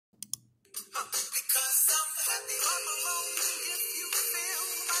Because I'm happy. Clap along if you feel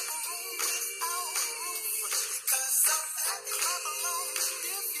like a room without a roof. Because I'm happy. Clap along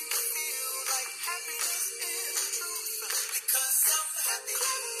if you feel like happiness is the truth. Because I'm happy.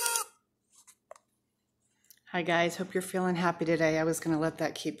 Clap along. Hi guys, hope you're feeling happy today. I was going to let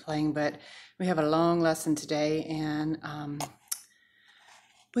that keep playing, but we have a long lesson today and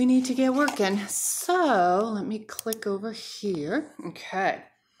we need to get working. So let me click over here. Okay.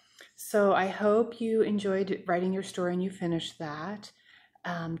 So I hope you enjoyed writing your story and you finished that.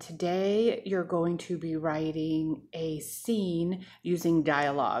 Today you're going to be writing a scene using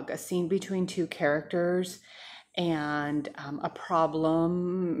dialogue, a scene between two characters and a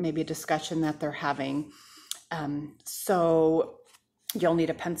problem, maybe a discussion that they're having. So you'll need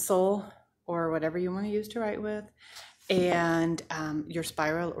a pencil or whatever you want to use to write with, and your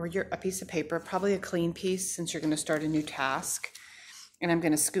spiral or a piece of paper, probably a clean piece since you're going to start a new task. And I'm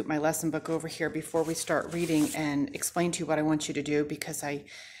going to scoot my lesson book over here before we start reading and explain to you what I want you to do, because I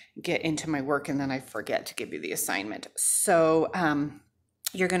get into my work and then I forget to give you the assignment. So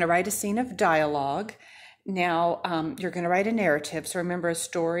you're going to write a scene of dialogue. Now, you're going to write a narrative. So remember, a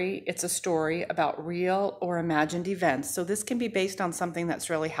story, it's a story about real or imagined events. So this can be based on something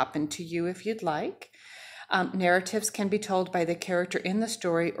that's really happened to you if you'd like. Narratives can be told by the character in the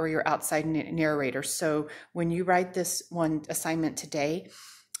story or your outside narrator. So when you write this one assignment today,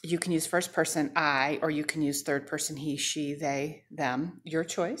 you can use first person I, or you can use third person he, she, they, them, your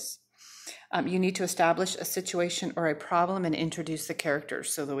choice. You need to establish a situation or a problem and introduce the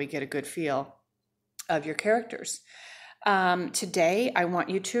characters so that we get a good feel of your characters. Today, I want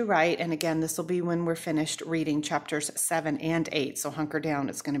you to write, and again, this will be when we're finished reading chapters 7 and 8, so hunker down.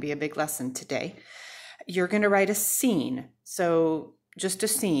 It's going to be a big lesson today. You're going to write a scene. So just a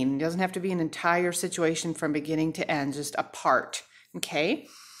scene. It doesn't have to be an entire situation from beginning to end, just a part, okay,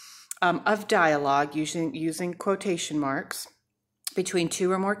 of dialogue using quotation marks between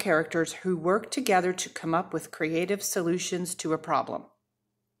two or more characters who work together to come up with creative solutions to a problem.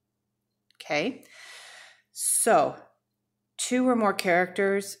 Okay, so two or more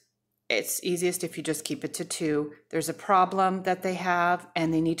characters. It's easiest if you just keep it to two. There's a problem that they have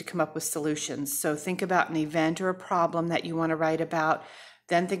and they need to come up with solutions. So think about an event or a problem that you want to write about.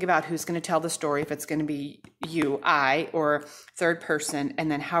 Then think about who's going to tell the story, if it's going to be you, I, or third person. And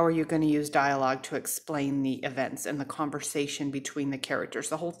then how are you going to use dialogue to explain the events and the conversation between the characters?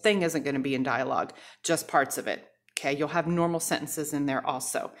 The whole thing isn't going to be in dialogue, just parts of it. Okay, you'll have normal sentences in there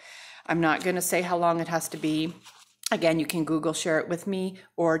also. I'm not going to say how long it has to be. Again, you can Google share it with me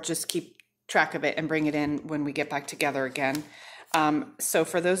or just keep track of it and bring it in when we get back together again. So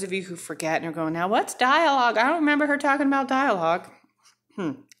for those of you who forget and are going, now what's dialogue? I don't remember her talking about dialogue.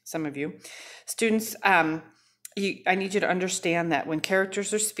 Some of you. Students, I need you to understand that when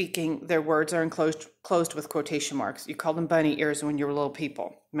characters are speaking, their words are closed with quotation marks. You call them bunny ears when you're little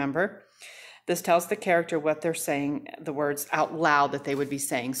people, remember? This tells the character what they're saying, the words out loud that they would be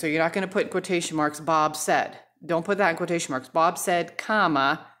saying. So you're not going to put in quotation marks, Bob said. Don't put that in quotation marks. Bob said,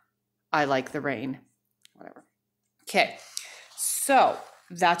 comma, I like the rain, whatever. Okay, so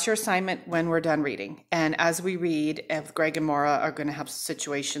that's your assignment when we're done reading. And as we read, if Greg and Maura are going to have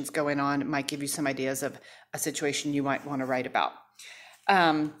situations going on, it might give you some ideas of a situation you might want to write about.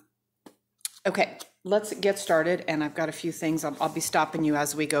 Okay, let's get started. And I've got a few things. I'll be stopping you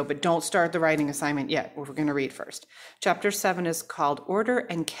as we go, but don't start the writing assignment yet. We're going to read first. Chapter 7 is called Order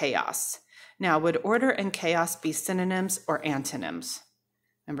and Chaos. Now, would order and chaos be synonyms or antonyms?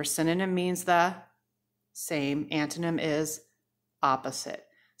 Remember, synonym means the same. Antonym is opposite.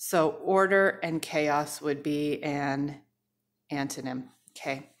 So order and chaos would be an antonym.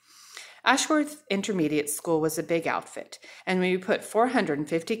 Okay. Ashworth Intermediate School was a big outfit. And when you put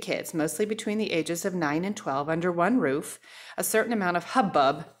 450 kids, mostly between the ages of 9 and 12, under one roof, a certain amount of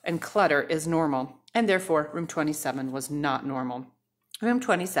hubbub and clutter is normal. And therefore, room 27 was not normal. Room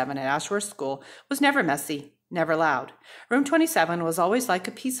 27 at Ashworth School was never messy, never loud. Room 27 was always like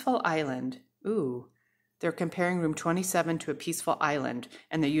a peaceful island. Ooh, they're comparing room 27 to a peaceful island,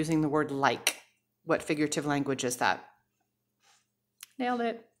 and they're using the word like. What figurative language is that? Nailed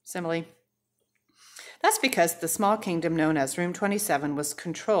it. Simile. That's because the small kingdom known as room 27 was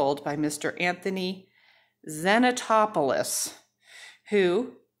controlled by Mr. Anthony Xenotopoulos,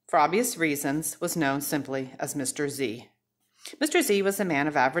 who, for obvious reasons, was known simply as Mr. Z. Mr. Z was a man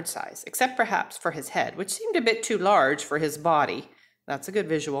of average size, except perhaps for his head, which seemed a bit too large for his body. That's a good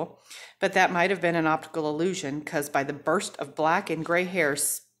visual. But that might have been an optical illusion, because by the burst of black and gray hair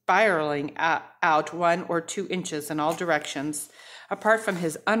spiraling out 1 or 2 inches in all directions, apart from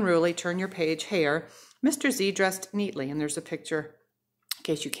his unruly turn-your-page hair, Mr. Z dressed neatly, and there's a picture In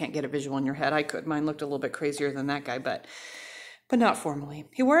case you can't get a visual in your head, I could. Mine looked a little bit crazier than that guy, but not formally.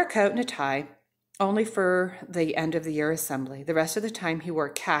 He wore a coat and a tie, only for the end of the year assembly. The rest of the time he wore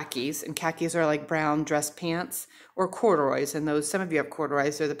khakis, and khakis are like brown dress pants, or corduroys, and those, some of you have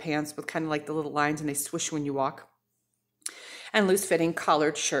corduroys, they're the pants with kind of like the little lines and they swish when you walk, and loose-fitting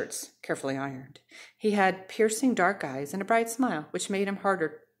collared shirts, carefully ironed. He had piercing dark eyes and a bright smile, which made it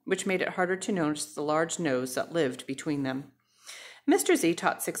harder to notice the large nose that lived between them. Mr. Z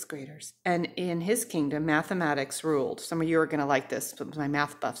taught sixth graders, and in his kingdom, mathematics ruled. Some of you are going to like this, my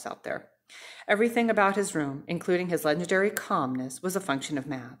math buffs out there. Everything about his room, including his legendary calmness, was a function of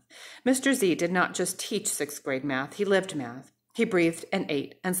math. Mr. Z did not just teach sixth grade math, he lived math. He breathed and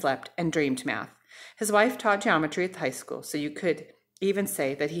ate and slept and dreamed math. His wife taught geometry at the high school, so you could even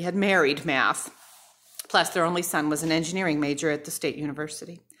say that he had married math. Plus, their only son was an engineering major at the State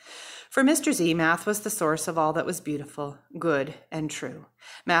University. For Mr. Z, math was the source of all that was beautiful, good, and true.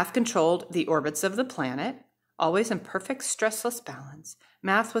 Math controlled the orbits of the planet, always in perfect stressless balance.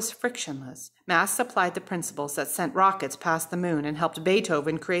 Math was frictionless. Math supplied the principles that sent rockets past the moon and helped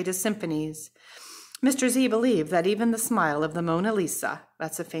Beethoven create his symphonies. Mr. Z believed that even the smile of the Mona Lisa,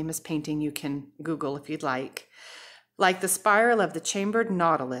 that's a famous painting you can Google if you'd like the spiral of the chambered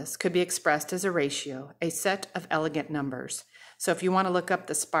nautilus, could be expressed as a ratio, a set of elegant numbers. So if you want to look up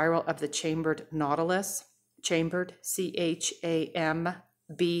the spiral of the chambered nautilus, chambered, C-H-A-M-B-E-R-E-D,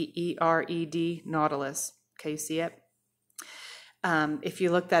 nautilus. Okay, you see it? If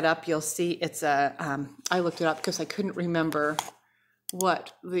you look that up, you'll see it's I looked it up because I couldn't remember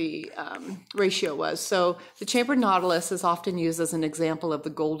what the ratio was. So the chambered nautilus is often used as an example of the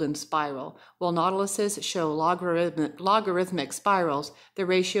golden spiral. While nautiluses show logarithmic spirals, the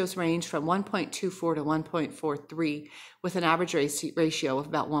ratios range from 1.24 to 1.43, with an average ratio of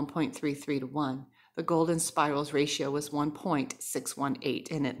about 1.33 to 1. The golden spiral's ratio was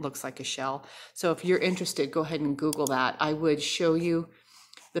 1.618, and it looks like a shell. So if you're interested, go ahead and Google that. I would show you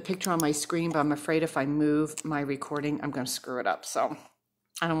the picture on my screen, but I'm afraid if I move my recording, I'm going to screw it up. So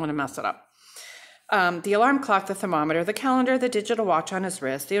I don't want to mess it up. The alarm clock, the thermometer, the calendar, the digital watch on his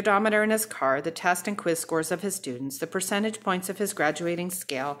wrist, the odometer in his car, the test and quiz scores of his students, the percentage points of his graduating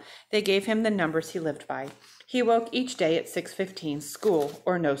scale, they gave him the numbers he lived by. He woke each day at 6:15, school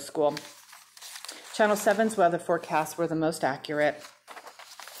or no school. Channel 7's weather forecasts were the most accurate.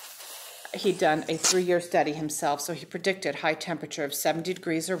 He'd done a 3-year study himself, so he predicted high temperature of 70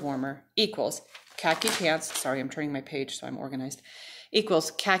 degrees or warmer equals khaki pants, sorry, I'm turning my page so I'm organized,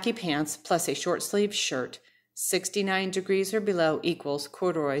 equals khaki pants plus a short sleeve shirt, 69 degrees or below equals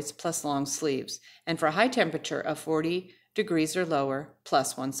corduroys plus long sleeves, and for a high temperature of 40 degrees or lower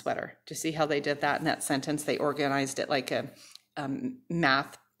plus one sweater. Do you see how they did that in that sentence? They organized it like a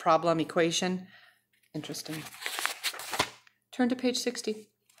math problem equation. Interesting. Turn to page 60.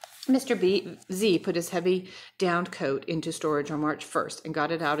 Mr. Z put his heavy downed coat into storage on March 1st and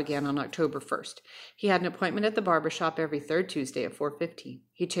got it out again on October 1st. He had an appointment at the barber shop every third Tuesday at 4:15.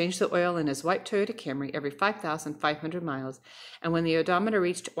 He changed the oil in his white Toyota Camry every 5,500 miles, and when the odometer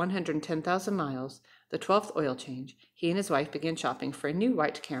reached 110,000 miles, the 12th oil change, he and his wife began shopping for a new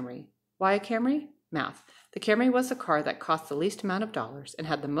white Camry. Why a Camry? Math. The Camry was a car that cost the least amount of dollars and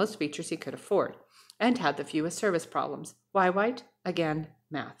had the most features he could afford, and had the fewest service problems. Why white? Again,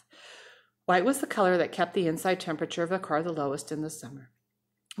 math. White was the color that kept the inside temperature of the car the lowest in the summer,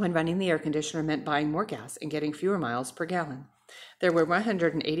 when running the air conditioner meant buying more gas and getting fewer miles per gallon. There were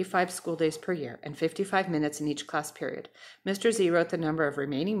 185 school days per year and 55 minutes in each class period. Mr. Z wrote the number of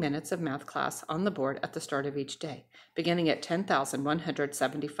remaining minutes of math class on the board at the start of each day, beginning at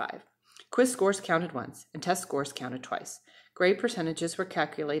 10,175. Quiz scores counted once, and test scores counted twice. Grade percentages were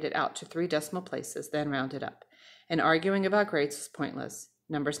calculated out to 3 decimal places, then rounded up. And arguing about grades was pointless.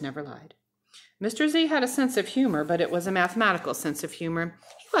 Numbers never lied. Mr. Z had a sense of humor, but it was a mathematical sense of humor.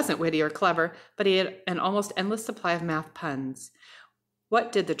 He wasn't witty or clever, but he had an almost endless supply of math puns.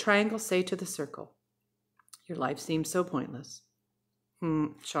 What did the triangle say to the circle? Your life seems so pointless.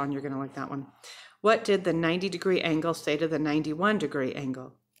 Sean, you're going to like that one. What did the 90-degree angle say to the 91-degree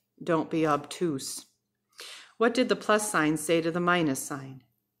angle? Don't be obtuse. What did the plus sign say to the minus sign?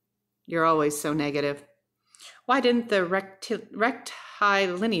 You're always so negative. Why didn't the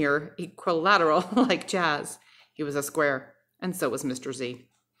rectilinear equilateral like jazz? He was a square, and so was Mr. Z.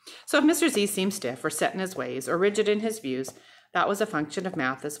 So if Mr. Z seemed stiff or set in his ways or rigid in his views, that was a function of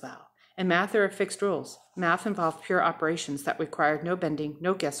math as well. In math, there are fixed rules. Math involved pure operations that required no bending,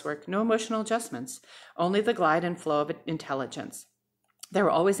 no guesswork, no emotional adjustments, only the glide and flow of intelligence. There were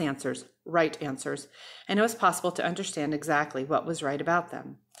always answers, right answers, and it was possible to understand exactly what was right about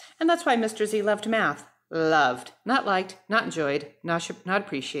them. And that's why Mr. Z loved math. Loved. Not liked, not enjoyed, not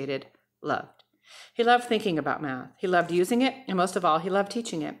appreciated. Loved. He loved thinking about math. He loved using it, and most of all, he loved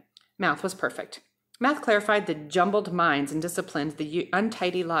teaching it. Math was perfect. Math clarified the jumbled minds and disciplined the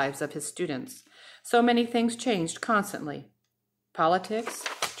untidy lives of his students. So many things changed constantly. Politics,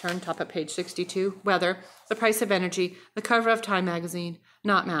 turn top of page 62, weather, the price of energy, the cover of Time magazine,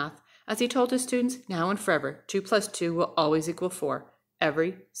 not math. As he told his students, now and forever, 2 + 2 will always equal 4,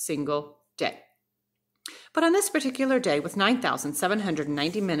 every single day. But on this particular day, with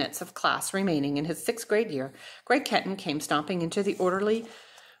 9,790 minutes of class remaining in his 6th grade year, Greg Kenton came stomping into the orderly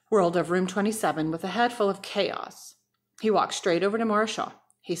world of room 27 with a head full of chaos. He walked straight over to Maura Shaw.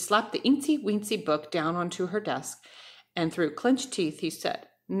 He slapped the eensy-weensy book down onto her desk, and through clenched teeth, he said,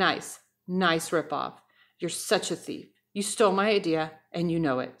 nice ripoff. You're such a thief. You stole my idea, and you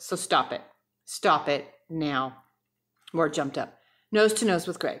know it, so stop it. Stop it now. Maura jumped up, nose to nose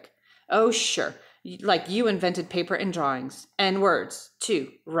with Greg. Oh, sure. Like you invented paper and drawings. And words,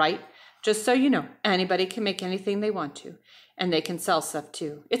 too, right? Just so you know, anybody can make anything they want to. And they can sell stuff,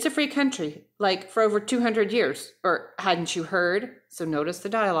 too. It's a free country, like for over 200 years. Or hadn't you heard? So notice the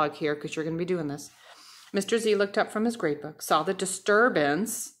dialogue here, because you're going to be doing this. Mr. Z looked up from his grade book, saw the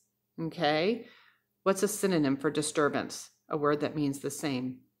disturbance. Okay. What's a synonym for disturbance? A word that means the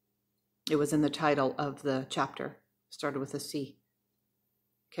same. It was in the title of the chapter. Started with a C.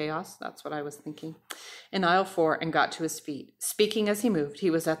 Chaos, that's what I was thinking. In aisle 4 and got to his feet. Speaking as he moved, he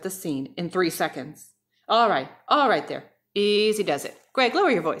was at the scene in 3 seconds. All right there. Easy does it. Greg, lower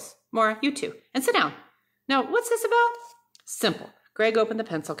your voice. Maura, you too. And sit down. Now, what's this about? Simple. Greg opened the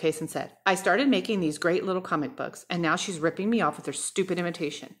pencil case and said, I started making these great little comic books, and now she's ripping me off with her stupid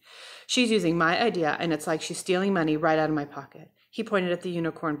imitation. She's using my idea, and it's like she's stealing money right out of my pocket. He pointed at the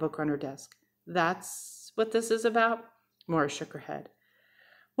unicorn book on her desk. That's what this is about? Maura shook her head.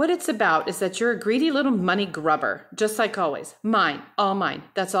 What it's about is that you're a greedy little money grubber, just like always. Mine, all mine.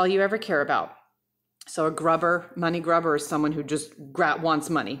 That's all you ever care about. So a grubber, money grubber, is someone who just wants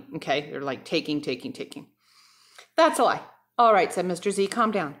money, okay? They're like taking. That's a lie. All right, said Mr. Z,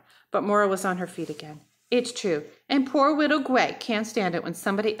 calm down. But Maura was on her feet again. It's true, and poor widow Greg can't stand it when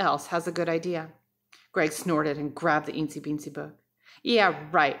somebody else has a good idea. Greg snorted and grabbed the eensy-beensy book. Yeah,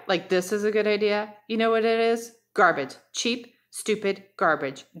 right, like this is a good idea. You know what it is? Garbage. Cheap, stupid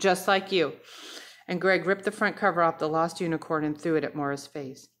garbage, just like you. And Greg ripped the front cover off the Lost Unicorn and threw it at Maura's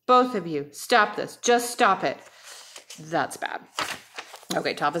face. Both of you, stop this. Just stop it. That's bad.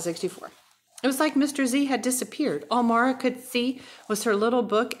 Okay, top of 64. It was like Mr. Z had disappeared. All Maura could see was her little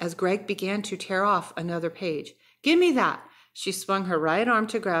book as Greg began to tear off another page. Give me that. She swung her right arm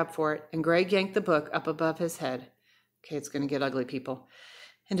to grab for it, and Greg yanked the book up above his head. Okay, it's going to get ugly, people.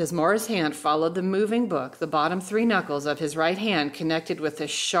 And as Maura's hand followed the moving book, the bottom 3 knuckles of his right hand connected with a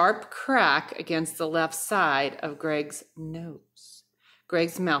sharp crack against the left side of Greg's nose.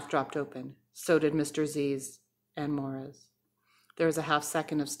 Greg's mouth dropped open. So did Mr. Z's and Maura's. There was a half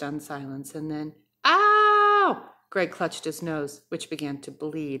second of stunned silence, and then, ow! Greg clutched his nose, which began to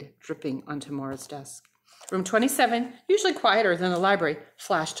bleed, dripping onto Maura's desk. Room 27, usually quieter than the library,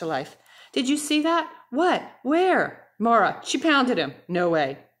 flashed to life. Did you see that? What? Where? Maura, she pounded him. No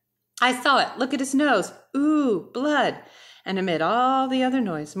way. I saw it. Look at his nose. Ooh, blood. And amid all the other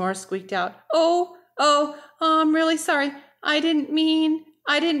noise, Maura squeaked out, I'm really sorry. I didn't mean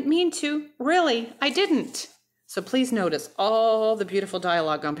to. Really, I didn't. So please notice all the beautiful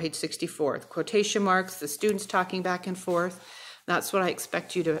dialogue on page 64, the quotation marks, the students talking back and forth. That's what I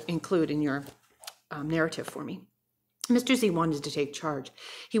expect you to include in your narrative for me. Mr. Z wanted to take charge.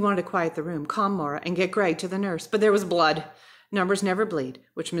 He wanted to quiet the room, calm Maura, and get Greg to the nurse. But there was blood. Numbers never bleed,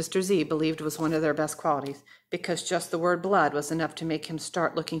 which Mr. Z believed was one of their best qualities, because just the word blood was enough to make him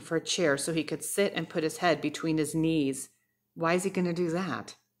start looking for a chair so he could sit and put his head between his knees. Why is he going to do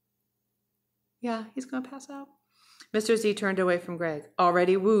that? Yeah, he's going to pass out. Mr. Z turned away from Greg,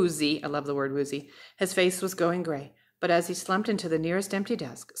 already woozy. I love the word woozy. His face was going gray, but as he slumped into the nearest empty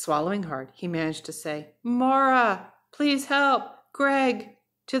desk, swallowing hard, he managed to say, Maura, please help. Greg,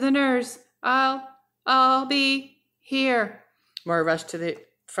 to the nurse. I'll be here. Maura rushed to the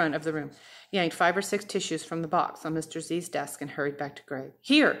front of the room, yanked 5 or 6 tissues from the box on Mr. Z's desk, and hurried back to Greg.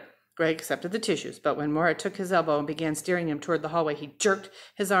 Here. Greg accepted the tissues, but when Maura took his elbow and began steering him toward the hallway, he jerked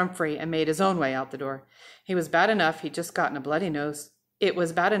his arm free and made his own way out the door. It was bad enough he'd just gotten a bloody nose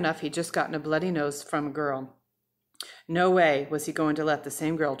from a girl. No way was he going to let the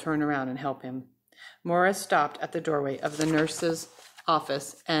same girl turn around and help him. Maura stopped at the doorway of the nurse's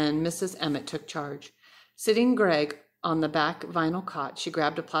office, and Mrs. Emmett took charge. Sitting Greg on the back vinyl cot, she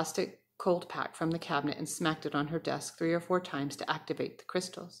grabbed a plastic cold pack from the cabinet and smacked it on her desk 3 or 4 times to activate the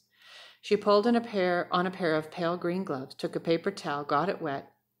crystals. She pulled on a pair of pale green gloves, took a paper towel, got it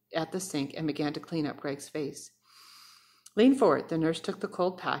wet at the sink, and began to clean up Greg's face. Lean forward. The nurse took the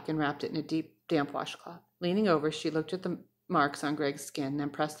cold pack and wrapped it in a deep, damp washcloth. Leaning over, she looked at the marks on Greg's skin, then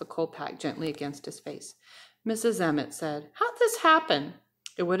pressed the cold pack gently against his face. Mrs. Emmett said, "How'd this happen?"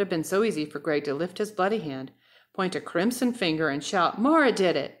 It would have been so easy for Greg to lift his bloody hand, point a crimson finger, and shout, "Mora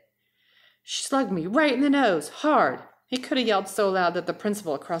did it! She slugged me right in the nose, hard." He could have yelled so loud that the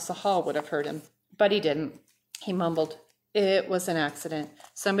principal across the hall would have heard him, but he didn't. He mumbled, "It was an accident.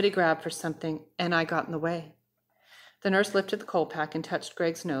 Somebody grabbed for something, and I got in the way." The nurse lifted the cold pack and touched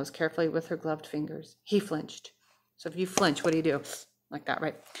Greg's nose carefully with her gloved fingers. He flinched. So if you flinch, what do? Like that,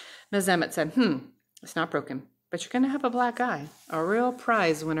 right? Ms. Emmett said, "It's not broken, but you're going to have a black eye, a real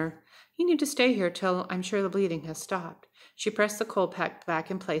prize winner. You need to stay here till I'm sure the bleeding has stopped." She pressed the cold pack back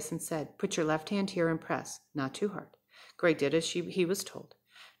in place and said, "Put your left hand here and press, not too hard." Greg did as he was told.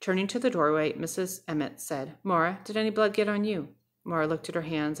 Turning to the doorway, Mrs. Emmett said, "Mora, did any blood get on you?" Mora looked at her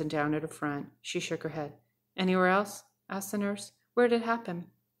hands and down at her front. She shook her head. "Anywhere else?" asked the nurse. "Where did it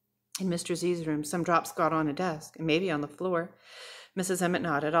happen?" "In Mr. Z's room. Some drops got on a desk, and maybe on the floor." Mrs. Emmett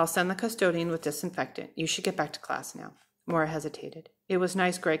nodded. "I'll send the custodian with disinfectant. You should get back to class now." Mora hesitated. It was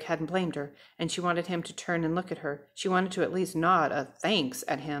nice Greg hadn't blamed her, and she wanted him to turn and look at her. She wanted to at least nod a thanks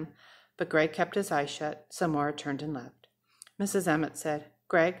at him, but Greg kept his eyes shut, so Mora turned and left. Mrs. Emmett said,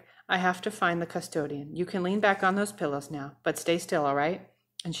 "Greg, I have to find the custodian. You can lean back on those pillows now, but stay still, all right?"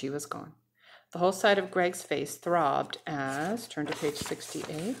 And she was gone. The whole side of Greg's face throbbed as, turn to page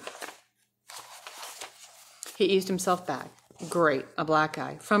 68. He eased himself back. Great, a black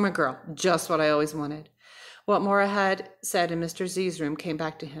eye. From a girl. Just what I always wanted. What Mora had said in Mr. Z's room came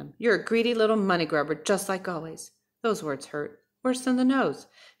back to him. "You're a greedy little money grubber, just like always." Those words hurt. Worse than the nose.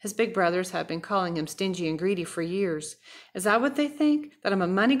 His big brothers had been calling him stingy and greedy for years. Is that what they think? That I'm a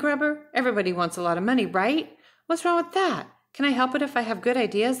money grubber? Everybody wants a lot of money, right? What's wrong with that? Can I help it if I have good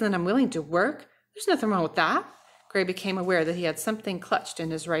ideas and then I'm willing to work? There's nothing wrong with that. Gray became aware that he had something clutched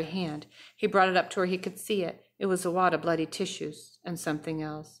in his right hand. He brought it up to where he could see it. It was a wad of bloody tissues and something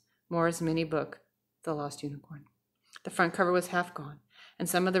else. Mora's mini book, The Lost Unicorn. The front cover was half gone, and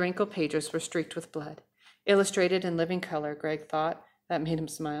some of the wrinkled pages were streaked with blood. Illustrated in living color, Greg thought. That made him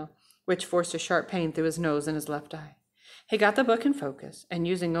smile, which forced a sharp pain through his nose and his left eye. He got the book in focus, and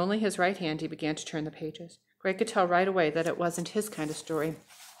using only his right hand, he began to turn the pages. Greg could tell right away that it wasn't his kind of story,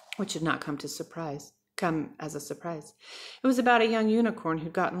 which had not come as a surprise. It was about a young unicorn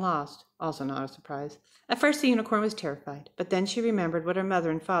who'd gotten lost, also not a surprise. At first the unicorn was terrified, but then she remembered what her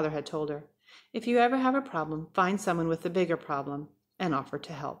mother and father had told her. If you ever have a problem, find someone with a bigger problem and offer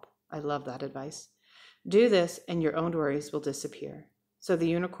to help. I love that advice. Do this and your own worries will disappear. So the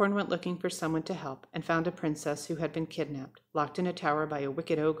unicorn went looking for someone to help and found a princess who had been kidnapped, locked in a tower by a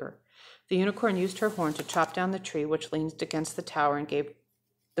wicked ogre. The unicorn used her horn to chop down the tree which leaned against the tower and gave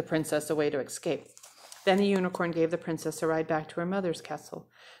the princess a way to escape. Then the unicorn gave the princess a ride back to her mother's castle.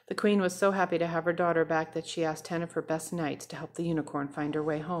 The queen was so happy to have her daughter back that she asked 10 of her best knights to help the unicorn find her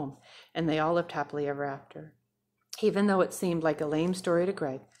way home, and they all lived happily ever after. Even though it seemed like a lame story to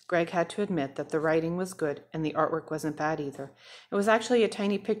Greg, Greg had to admit that the writing was good and the artwork wasn't bad either. It was actually a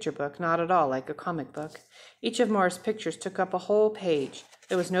tiny picture book, not at all like a comic book. Each of Mora's pictures took up a whole page.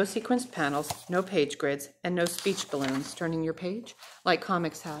 There was no sequenced panels, no page grids, and no speech balloons turning your page, like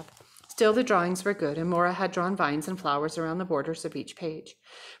comics have. Still, the drawings were good, and Mora had drawn vines and flowers around the borders of each page.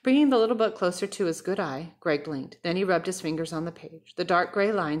 Bringing the little book closer to his good eye, Greg blinked. Then he rubbed his fingers on the page. The dark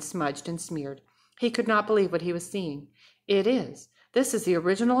gray lines smudged and smeared. He could not believe what he was seeing. This is the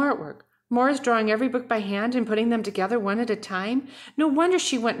original artwork. Mora's drawing every book by hand and putting them together one at a time. No wonder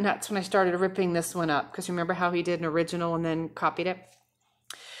she went nuts when I started ripping this one up, because remember how he did an original and then copied it?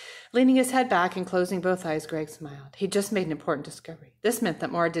 Leaning his head back and closing both eyes, Greg smiled. He'd just made an important discovery. This meant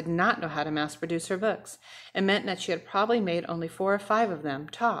that Mora did not know how to mass-produce her books. It meant that she had probably made only 4 or 5 of them,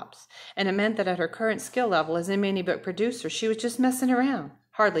 tops. And it meant that at her current skill level as a mini-book producer, she was just messing around,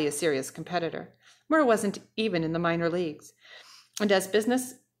 hardly a serious competitor. Mora wasn't even in the minor leagues. And as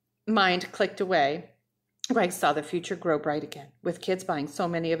business mind clicked away, Greg saw the future grow bright again. With kids buying so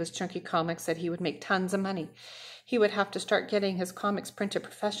many of his chunky comics that he would make tons of money. He would have to start getting his comics printed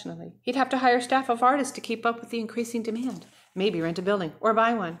professionally. He'd have to hire a staff of artists to keep up with the increasing demand. Maybe rent a building or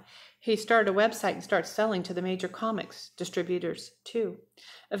buy one. He started a website and started selling to the major comics distributors, too.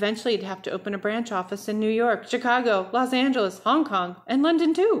 Eventually, he'd have to open a branch office in New York, Chicago, Los Angeles, Hong Kong, and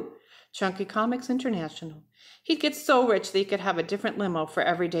London, too. Chunky Comics International. He'd get so rich that he could have a different limo for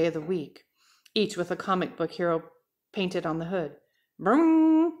every day of the week, each with a comic book hero painted on the hood.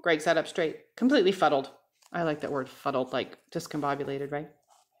 Boom! Greg sat up straight, completely fuddled. I like that word, fuddled, like discombobulated, right?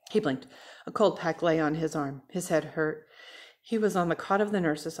 He blinked. A cold pack lay on his arm. His head hurt. He was on the cot of the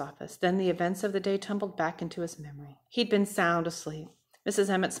nurse's office. Then the events of the day tumbled back into his memory. He'd been sound asleep. Mrs.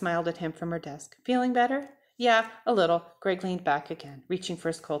 Emmett smiled at him from her desk. Feeling better? Yeah, a little. Greg leaned back again, reaching for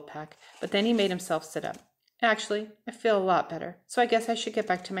his cold pack. But then he made himself sit up. Actually, I feel a lot better, so I guess I should get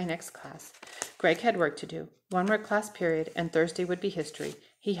back to my next class. Greg had work to do. One more class period, and Thursday would be history.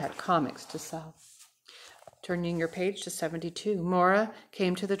 He had comics to sell. Turning your page to 72, Maura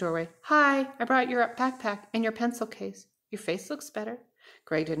came to the doorway. Hi, I brought your backpack and your pencil case. Your face looks better.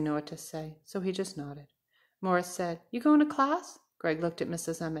 Greg didn't know what to say, so he just nodded. Maura said, You going to class? Greg looked at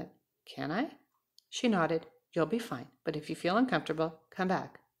Mrs. Emmett. Can I? She nodded. You'll be fine, but if you feel uncomfortable, come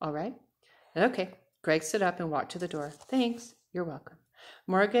back, all right? Okay. Greg stood up and walked to the door. Thanks. You're welcome.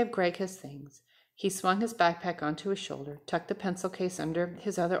 Maura gave Greg his things. He swung his backpack onto his shoulder, tucked the pencil case under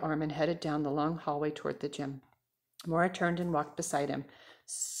his other arm, and headed down the long hallway toward the gym. Maura turned and walked beside him.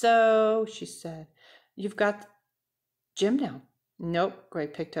 So, she said, you've got gym now. Nope.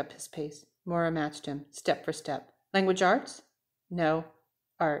 Greg picked up his pace. Maura matched him, step for step. Language arts? No.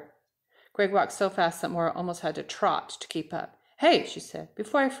 Art. Greg walked so fast that Maura almost had to trot to keep up. Hey, she said,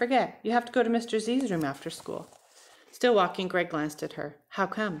 before I forget, you have to go to Mr. Z's room after school. Still walking, Greg glanced at her. How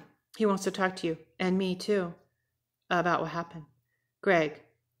come? He wants to talk to you, and me too. About what happened. Greg.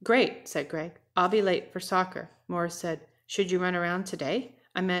 Great, said Greg. I'll be late for soccer. Maura said, should you run around today?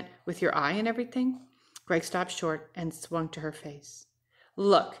 I meant with your eye and everything? Greg stopped short and swung to her face.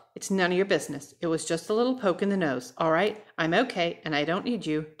 Look, it's none of your business. It was just a little poke in the nose, all right? I'm okay, and I don't need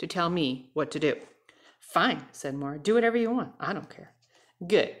you to tell me what to do. Fine, said Maura. Do whatever you want. I don't care.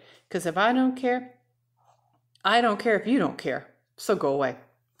 Good, because if I don't care if you don't care. So go away.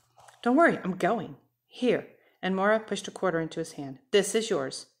 Don't worry, I'm going. Here. And Maura pushed a quarter into his hand. This is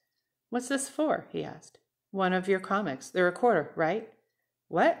yours. What's this for? He asked. One of your comics. They're a quarter, right?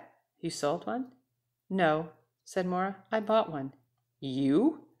 What? You sold one? No, said Maura. I bought one.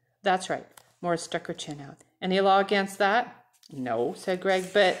 You? That's right. Maura stuck her chin out. Any law against that? No, said Greg,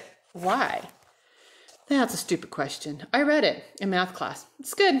 but why? That's a stupid question. I read it in math class.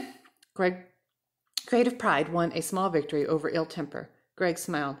 It's good. Greg, creative pride won a small victory over ill temper. Greg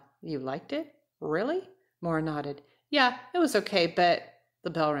smiled. You liked it? Really? Maura nodded. Yeah, it was okay, but... The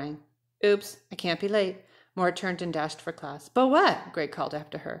bell rang. Oops, I can't be late. Maura turned and dashed for class. But what? Greg called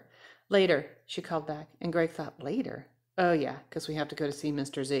after her. Later, she called back, and Greg thought, later? Oh yeah, because we have to go to see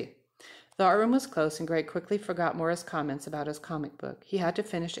Mr. Z. The art room was close, and Greg quickly forgot Maura's comments about his comic book. He had to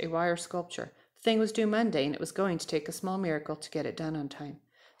finish a wire sculpture. The thing was due Monday, and it was going to take a small miracle to get it done on time.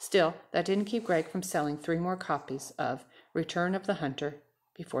 Still, that didn't keep Greg from selling 3 more copies of Return of the Hunter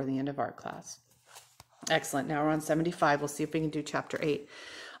before the end of art class. Excellent. Now we're on 75. We'll see if we can do chapter 8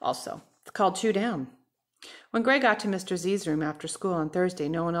 also. It's called Chew Down. When Greg got to Mr. Z's room after school on Thursday,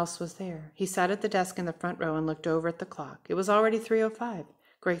 no one else was there. He sat at the desk in the front row and looked over at the clock. It was already 3:05.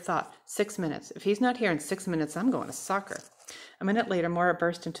 Greg thought, 6 minutes. If he's not here in 6 minutes, I'm going to soccer. A minute later, Maura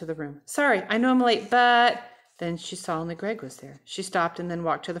burst into the room. Sorry, I know I'm late, but... Then she saw only Greg was there. She stopped and then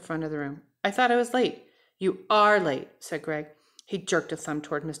walked to the front of the room. I thought I was late. You are late, said Greg. He jerked a thumb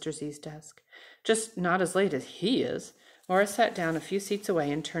toward Mr. Z's desk. Just not as late as he is. Maura sat down a few seats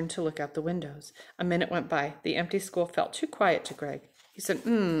away and turned to look out the windows. A minute went by. The empty school felt too quiet to Greg. He said,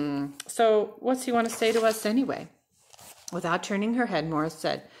 so what's he want to say to us anyway? Without turning her head, Maura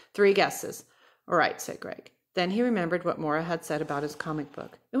said, 3 guesses. All right, said Greg. Then he remembered what Maura had said about his comic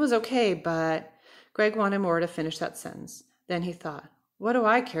book. It was okay, but... Greg wanted Maura to finish that sentence. Then he thought, what do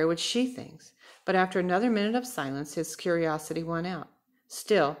I care what she thinks? But after another minute of silence, his curiosity won out.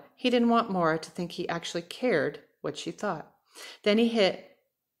 Still, he didn't want Maura to think he actually cared what she thought. Then he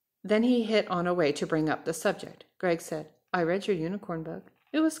hit on a way to bring up the subject. Greg said, I read your unicorn book.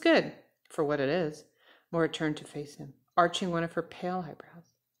 It was good, for what it is. Maura turned to face him, arching one of her pale eyebrows.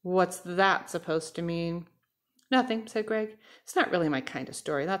 What's that supposed to mean? Nothing, said Greg. It's not really my kind of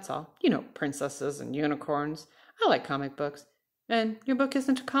story, that's all. You know, princesses and unicorns. I like comic books. And your book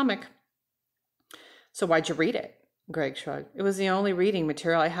isn't a comic. So why'd you read it? Greg shrugged. It was the only reading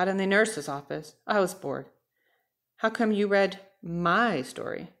material I had in the nurse's office. I was bored. How come you read my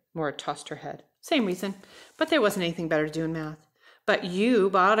story? Maura tossed her head. Same reason, but there wasn't anything better to do in math. But you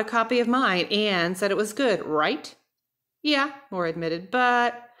bought a copy of mine and said it was good, right? Yeah, Maura admitted,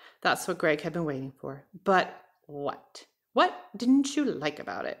 but that's what Greg had been waiting for. But what? What didn't you like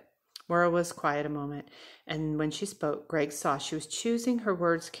about it? Maura was quiet a moment, and when she spoke, Greg saw she was choosing her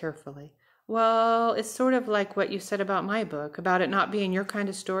words carefully. Well, it's sort of like what you said about my book, about it not being your kind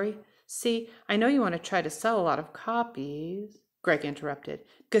of story. See, I know you want to try to sell a lot of copies. Greg interrupted.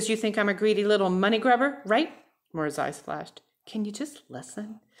 Because you think I'm a greedy little money grubber, right? Maura's eyes flashed. Can you just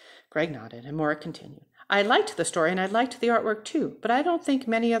listen? Greg nodded, and Maura continued. I liked the story, and I liked the artwork too, but I don't think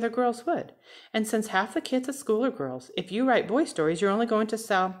many other girls would. And since half the kids at school are girls, if you write boy stories, you're only going to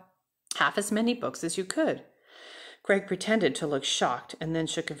sell half as many books as you could. Greg pretended to look shocked and then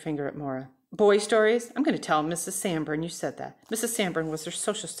shook a finger at Maura. Boy stories? I'm going to tell Mrs. Sanborn you said that. Mrs. Sanborn was their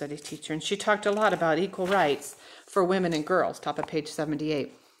social studies teacher, and she talked a lot about equal rights for women and girls, top of page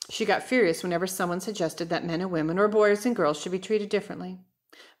 78. She got furious whenever someone suggested that men and women, or boys and girls, should be treated differently.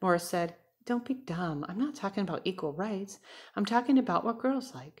 Maura said, Don't be dumb. I'm not talking about equal rights. I'm talking about what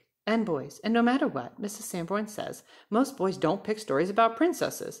girls like. And boys. And no matter what, Mrs. Sanborn says, most boys don't pick stories about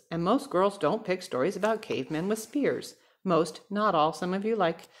princesses, and most girls don't pick stories about cavemen with spears. Most, not all. Some of you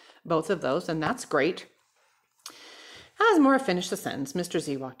like both of those, and that's great. As Maura finished the sentence, Mr.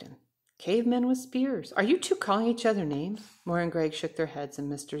 Z walked in. Cavemen with spears. Are you two calling each other names? Maura and Greg shook their heads,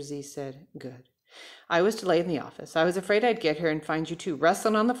 and Mr. Z said, Good. I was delayed in the office. I was afraid I'd get here and find you two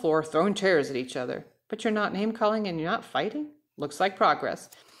wrestling on the floor, throwing chairs at each other. But you're not name-calling and you're not fighting? Looks like progress.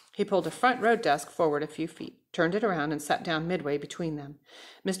 He pulled a front row desk forward a few feet, turned it around, and sat down midway between them.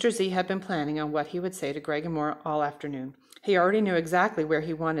 Mr. Z had been planning on what he would say to Greg and Maura all afternoon. He already knew exactly where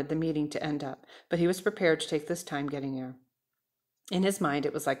he wanted the meeting to end up, but he was prepared to take this time getting there. In his mind,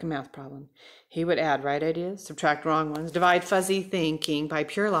 it was like a math problem. He would add right ideas, subtract wrong ones, divide fuzzy thinking by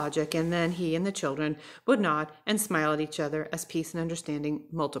pure logic, and then he and the children would nod and smile at each other as peace and understanding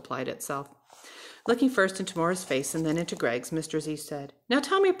multiplied itself. Looking first into Maura's face and then into Greg's, Mr. Z said, Now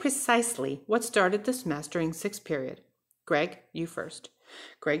tell me precisely what started this mess during sixth period. Greg, you first.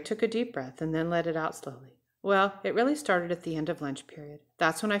 Greg took a deep breath and then let it out slowly. Well, it really started at the end of lunch period.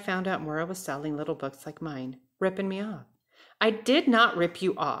 That's when I found out Maura was selling little books like mine, ripping me off. I did not rip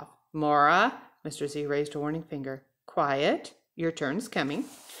you off. Maura, Mr. Z raised a warning finger. Quiet. Your turn's coming.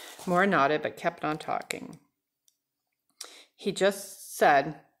 Maura nodded but kept on talking. He just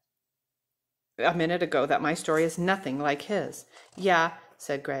said a minute ago that my story is nothing like his. Yeah,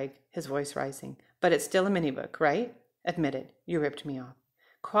 said Greg, his voice rising, but it's still a mini-book, right? Admitted. You ripped me off.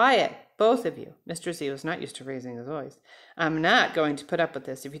 Quiet, both of you. Mr. Z was not used to raising his voice. I'm not going to put up with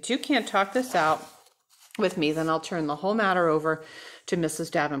this. If you two can't talk this out with me, then I'll turn the whole matter over to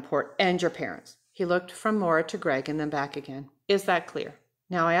Mrs. Davenport and your parents. He looked from Maura to Greg and then back again. Is that clear?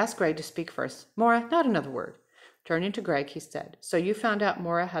 Now I asked Greg to speak first. Maura, not another word. Turning to Greg, he said, So you found out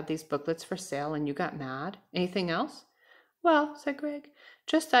Maura had these booklets for sale and you got mad? Anything else? Well, said Greg,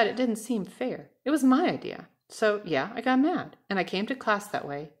 just that it didn't seem fair. It was my idea. So, yeah, I got mad. And I came to class that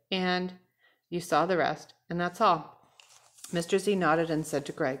way. And you saw the rest. And that's all. Mr. Z nodded and said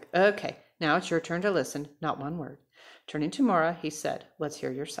to Greg, Okay, now it's your turn to listen. Not one word. Turning to Maura, he said, Let's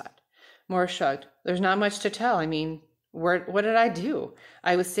hear your side. Maura shrugged. There's not much to tell. I mean, what did I do?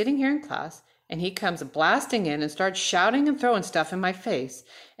 I was sitting here in class, and he comes blasting in and starts shouting and throwing stuff in my face.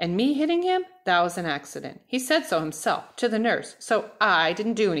 And me hitting him? That was an accident. He said so himself, to the nurse. So I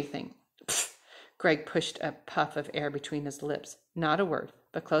didn't do anything. Pfft. Greg pushed a puff of air between his lips. Not a word,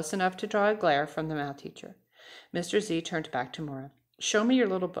 but close enough to draw a glare from the math teacher. Mr. Z turned back to Maura. Show me your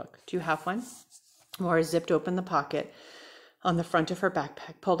little book. Do you have one? Maura zipped open the pocket on the front of her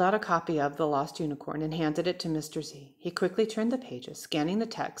backpack, pulled out a copy of The Lost Unicorn, and handed it to Mr. Z. He quickly turned the pages, scanning the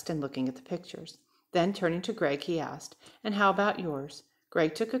text and looking at the pictures. Then, turning to Greg, he asked, And how about yours?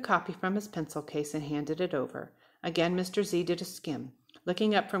 Greg took a copy from his pencil case and handed it over. Again, Mr. Z did a skim.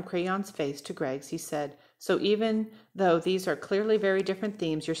 Looking up from Crayon's face to Greg's, he said, So even though these are clearly very different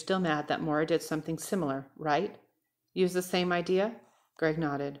themes, you're still mad that Maura did something similar, right? Use the same idea? Greg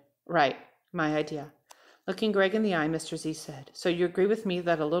nodded. Right, my idea. Looking Greg in the eye, Mr. Z said, So you agree with me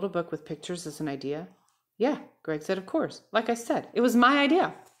that a little book with pictures is an idea? Yeah, Greg said, Of course. Like I said, it was my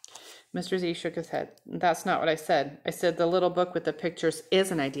idea. Mr. Z shook his head. That's not what I said. I said the little book with the pictures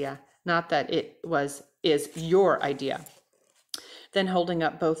is an idea, not that is your idea. Then holding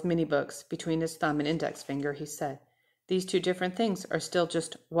up both mini books between his thumb and index finger, he said, These two different things are still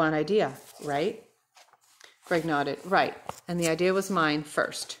just one idea, right? Greg nodded. Right, and the idea was mine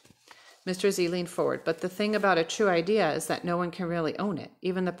first. Mr. Z leaned forward. But the thing about a true idea is that no one can really own it,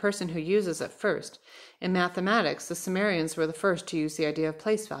 even the person who uses it first. In mathematics, the Sumerians were the first to use the idea of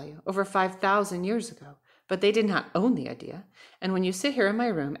place value, over 5,000 years ago. But they did not own the idea. And when you sit here in my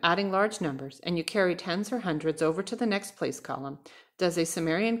room adding large numbers, and you carry tens or hundreds over to the next place column, does a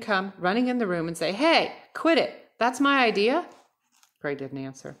Sumerian come running in the room and say, Hey, quit it, that's my idea? Greg didn't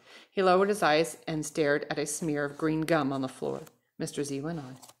answer. He lowered his eyes and stared at a smear of green gum on the floor. Mr. Z went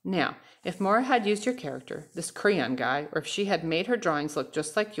on. Now, if Maura had used your character, this crayon guy, or if she had made her drawings look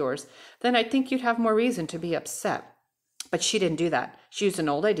just like yours, then I think you'd have more reason to be upset. But she didn't do that. She used an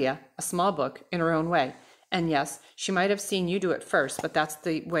old idea, a small book, in her own way. And yes, she might have seen you do it first, but that's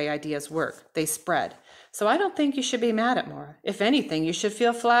the way ideas work. They spread. So I don't think you should be mad at Maura. If anything, you should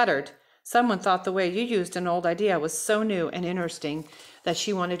feel flattered. Someone thought the way you used an old idea was so new and interesting that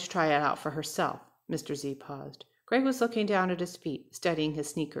she wanted to try it out for herself. Mr. Z paused. Greg was looking down at his feet, studying his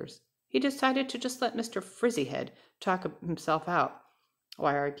sneakers. He decided to just let Mr. Frizzyhead talk himself out.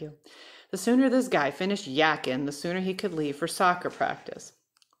 Why argue? The sooner this guy finished yakking, the sooner he could leave for soccer practice.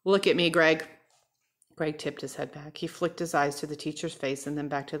 Look at me, Greg. Greg tipped his head back. He flicked his eyes to the teacher's face and then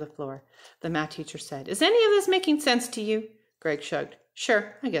back to the floor. The math teacher said, Is any of this making sense to you? Greg shrugged.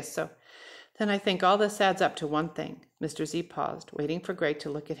 Sure, I guess so. Then I think all this adds up to one thing. Mr. Z paused, waiting for Greg to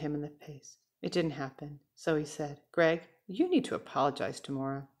look at him in the face. It didn't happen. So he said, Greg, you need to apologize to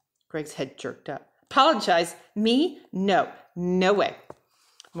Maura. Greg's head jerked up. Apologize? Me? No. No way.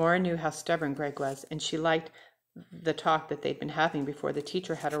 Maura knew how stubborn Greg was, and she liked the talk that they'd been having before the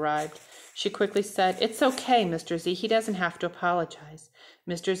teacher had arrived. She quickly said, It's okay, Mr. Z. He doesn't have to apologize.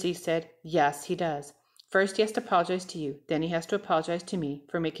 Mr. Z said, Yes, he does. First, he has to apologize to you. Then he has to apologize to me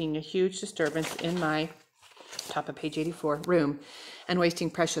for making a huge disturbance in my, top of page 84, room and wasting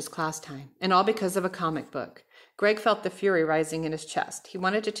precious class time. And all because of a comic book. Greg felt the fury rising in his chest. He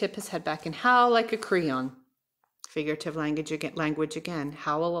wanted to tip his head back and howl like a Creon. Figurative language again.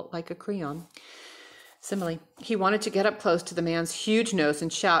 Howl like a Creon. Simile. He wanted to get up close to the man's huge nose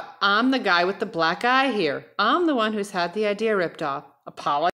and shout, I'm the guy with the black eye here. I'm the one who's had the idea ripped off. Apologize.